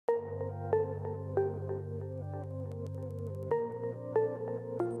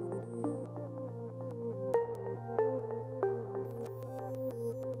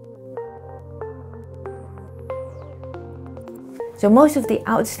So most of the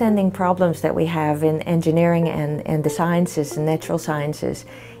outstanding problems that we have in engineering and the sciences and natural sciences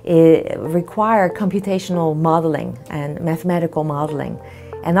require computational modeling and mathematical modeling.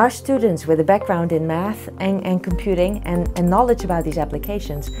 And our students with a background in math and computing and knowledge about these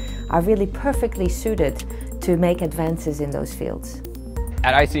applications are really perfectly suited to make advances in those fields.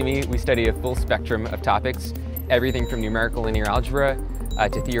 At icme, we study a full spectrum of topics, everything from numerical linear algebra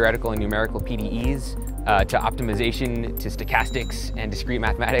to theoretical and numerical PDEs, to optimization, to stochastics and discrete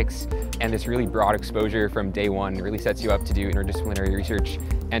mathematics. And this really broad exposure from day one really sets you up to do interdisciplinary research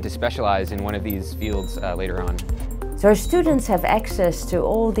and to specialize in one of these fields later on. So our students have access to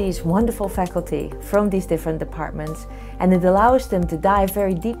all these wonderful faculty from these different departments, and it allows them to dive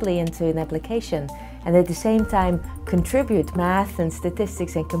very deeply into an application and at the same time contribute math and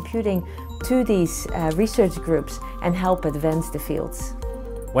statistics and computing to these research groups and help advance the fields.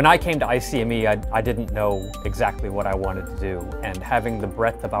 When I came to icme, I didn't know exactly what I wanted to do, and having the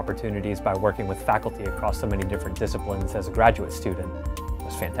breadth of opportunities by working with faculty across so many different disciplines as a graduate student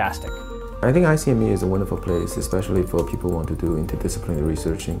was fantastic. I think icme is a wonderful place, especially for people who want to do interdisciplinary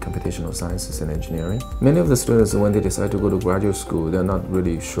research in computational sciences and engineering. Many of the students, when they decide to go to graduate school, they're not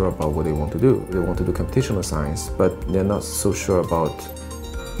really sure about what they want to do. They want to do computational science, but they're not so sure about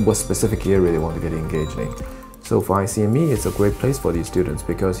what specific area they want to get engaged in. So for icme, it's a great place for these students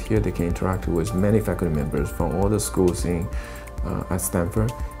because here they can interact with many faculty members from all the schools at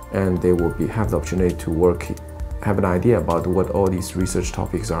Stanford, and they will have the opportunity to have an idea about what all these research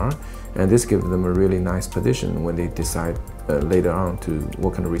topics are, and this gives them a really nice position when they decide later on to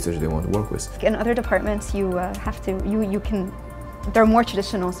what kind of research they want to work with. In other departments, they're more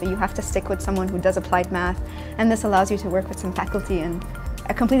traditional, so you have to stick with someone who does applied math, and this allows you to work with some faculty in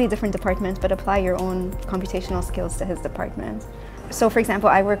a completely different department, but apply your own computational skills to his department. So for example,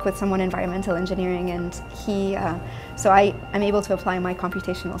 I work with someone in environmental engineering, and so I'm able to apply my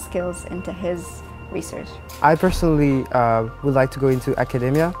computational skills into his research. I personally would like to go into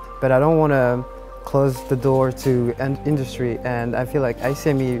academia, but I don't want to close the door to industry, and I feel like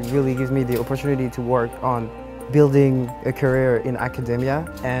icme really gives me the opportunity to work on building a career in academia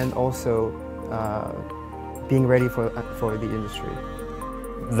and also being ready for the industry.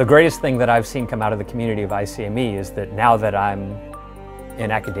 The greatest thing that I've seen come out of the community of icme is that now that I'm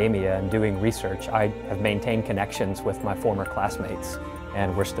in academia and doing research, I have maintained connections with my former classmates.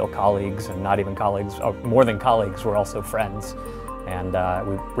 And we're still colleagues, and not even colleagues, more than colleagues, we're also friends. And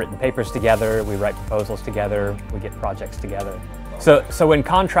we've written papers together, we write proposals together, we get projects together. So in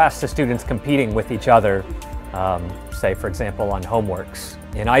contrast to students competing with each other, say for example on homeworks,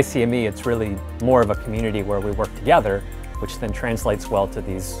 in icme it's really more of a community where we work together, which then translates well to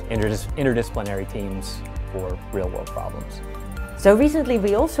these interdisciplinary teams for real-world problems. So recently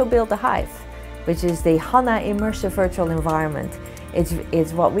we also built the Hive, which is the HANA Immersive Virtual Environment.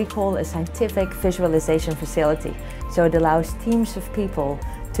 It's what we call a scientific visualization facility. So it allows teams of people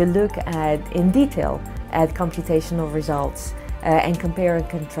to look in detail at computational results and compare and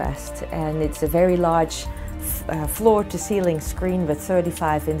contrast. And it's a very large floor-to-ceiling screen with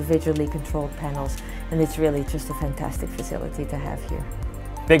 35 individually controlled panels. And it's really just a fantastic facility to have here.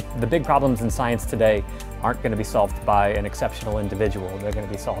 The big problems in science today aren't going to be solved by an exceptional individual. They're going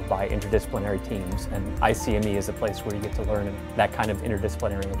to be solved by interdisciplinary teams, and icme is a place where you get to learn that kind of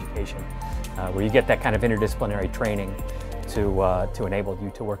interdisciplinary education, where you get that kind of interdisciplinary training to enable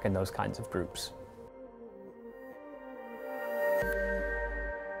you to work in those kinds of groups.